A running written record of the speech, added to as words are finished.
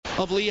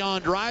of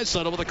Leon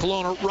Draisaitl with the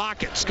Kelowna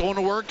Rockets. Going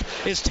to work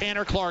is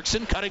Tanner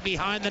Clarkson, cutting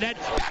behind the net.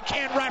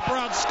 Backhand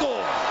wraparound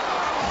score.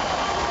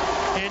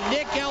 And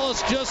Nick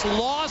Ellis just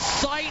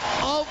lost sight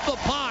of the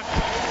puck.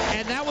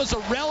 And that was a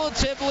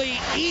relatively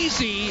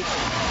easy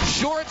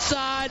short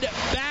side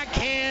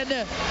backhand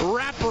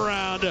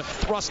wraparound.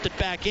 Thrust it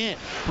back in.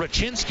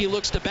 Raczynski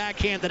looks to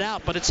backhand it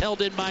out, but it's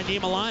held in by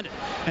Niemelainen.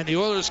 And the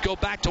Oilers go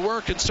back to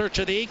work in search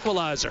of the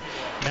equalizer.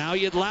 Now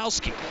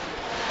Yudlowski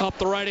up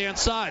the right-hand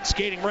side,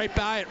 skating right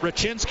by it.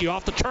 Raczynski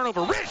off the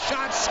turnover. Wrist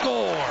shot,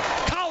 score!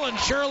 Colin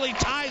Shirley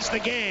ties the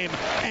game,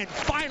 and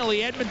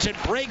finally Edmonton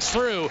breaks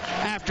through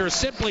after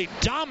simply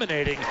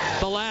dominating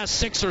the last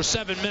 6 or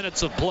 7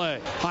 minutes of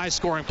play.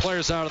 High-scoring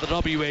players out of the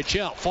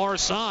WHL. Far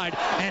side,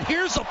 and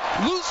here's a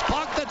loose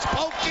puck that's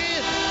poked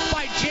in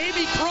by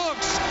Jamie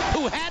Crooks,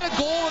 who had a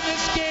goal in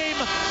this game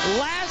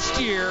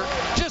last year.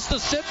 Just a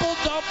simple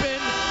dump in,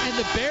 and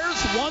the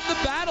Bears won the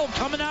battle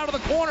coming out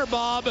of the corner,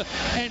 Bob.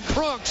 And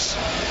Crooks,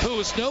 who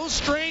is no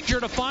stranger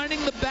to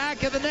finding the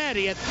back of the net.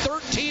 He had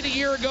 13 a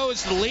year ago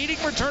as the leading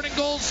returning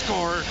goal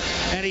scorer,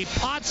 and he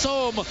pots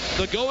home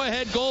the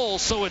go-ahead goal.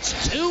 So it's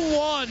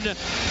 2-1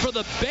 for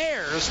the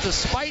Bears,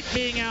 despite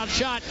being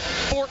outshot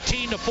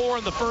 14-4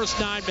 in the first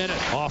 9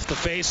 minutes. Off the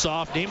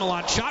face-off,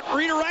 Niemelainen shot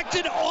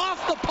redirected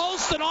off the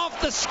post and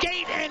off the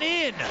skate and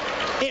in.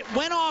 It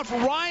went off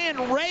Ryan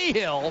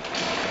Rahill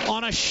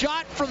on a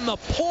shot from the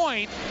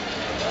point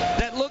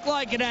that looked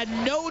like it had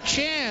no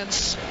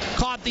chance,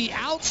 caught the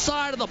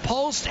outside of the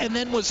post, and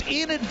then was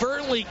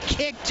inadvertently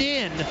kicked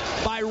in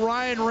by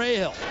Ryan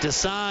Rahill.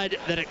 Decide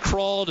that it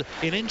crawled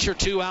an inch or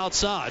two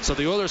outside, so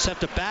the Oilers have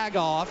to bag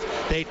off.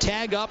 They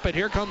tag up, and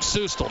here comes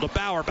Sustal to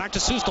Bauer. Back to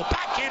Sustal.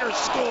 Backhander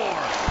score!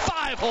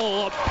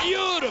 5-hole, a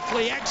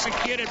beautifully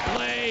executed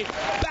play.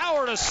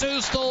 Bauer to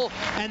Sustal,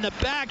 and the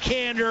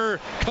backhander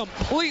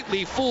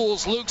completely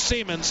fools Luke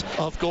Siemens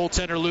of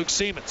goaltender Luke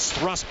Siemens.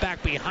 Thrust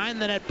back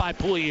behind the net by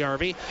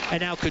Puljujarvi,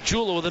 and now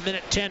Caggiula with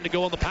 1:10 to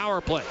go on the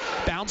power play.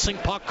 Bouncing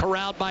puck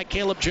corralled by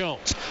Caleb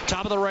Jones.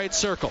 Top of the right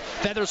circle.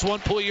 Feathers one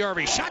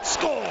Puljujarvi. Shot,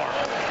 score!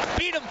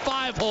 Beat him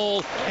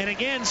 5-hole, and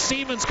again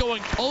Siemens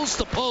going post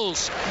to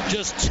post.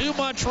 Just too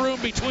much room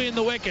between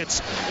the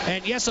wickets.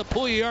 And Jesse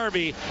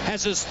Puljujarvi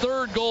has his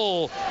third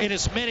goal in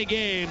as many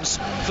games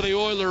for the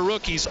Oiler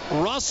rookies.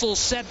 Russell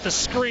set the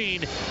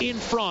screen in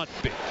front.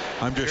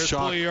 I'm just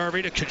shocked.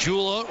 Puljujarvi to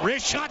Caggiula.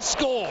 Wrist shot,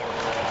 score!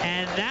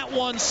 And that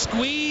one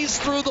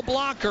squeezed through the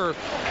blocker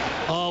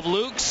of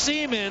Luke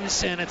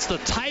Siemens, and it's the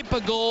type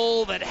of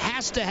goal that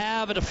has to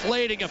have a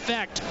deflating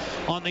effect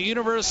on the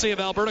University of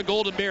Alberta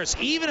Golden Bears.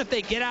 Even if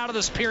they get out of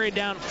this period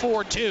down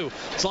 4-2,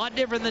 it's a lot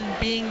different than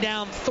being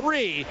down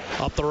 3.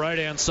 Up the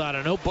right-hand side,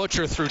 I know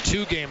Butcher through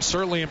 2 games,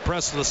 certainly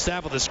impressed with the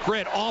staff with his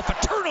grit. Off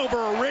a turnover,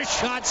 a wrist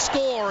shot,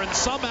 score, and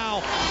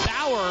somehow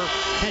Bauer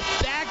had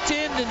backed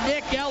into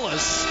Nick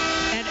Ellis,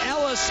 and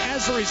Ellis,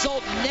 as a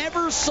result,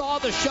 never saw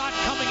the shot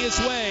coming his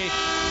way.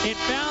 It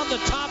found the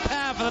top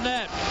half of the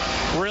net.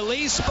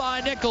 Released by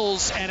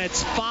Nichols, and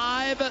it's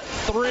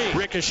 5-3.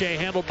 Ricochet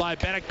handled by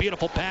Bennett.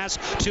 Beautiful pass,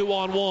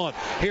 2-on-1.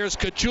 Here's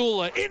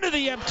Caggiula into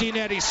the empty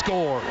net. He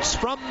scores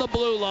from the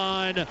blue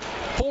line.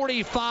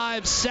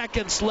 45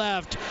 seconds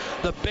left.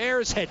 The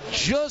Bears had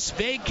just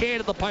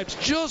vacated the pipes,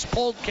 just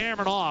pulled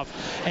Cameron off,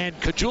 and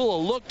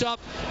Caggiula looked up.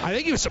 I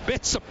think he was a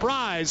bit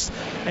surprised,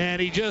 and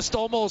he just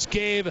almost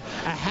gave a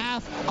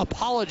half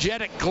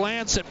apologetic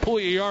glance at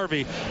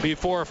Puljujarvi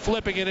before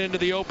flipping it into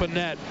the open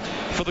net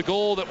for the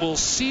goal that will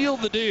seal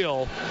the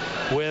deal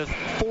with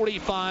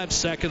 45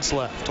 seconds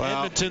left.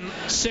 Wow. Edmonton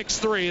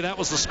 6-3. That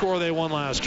was the score they won last year.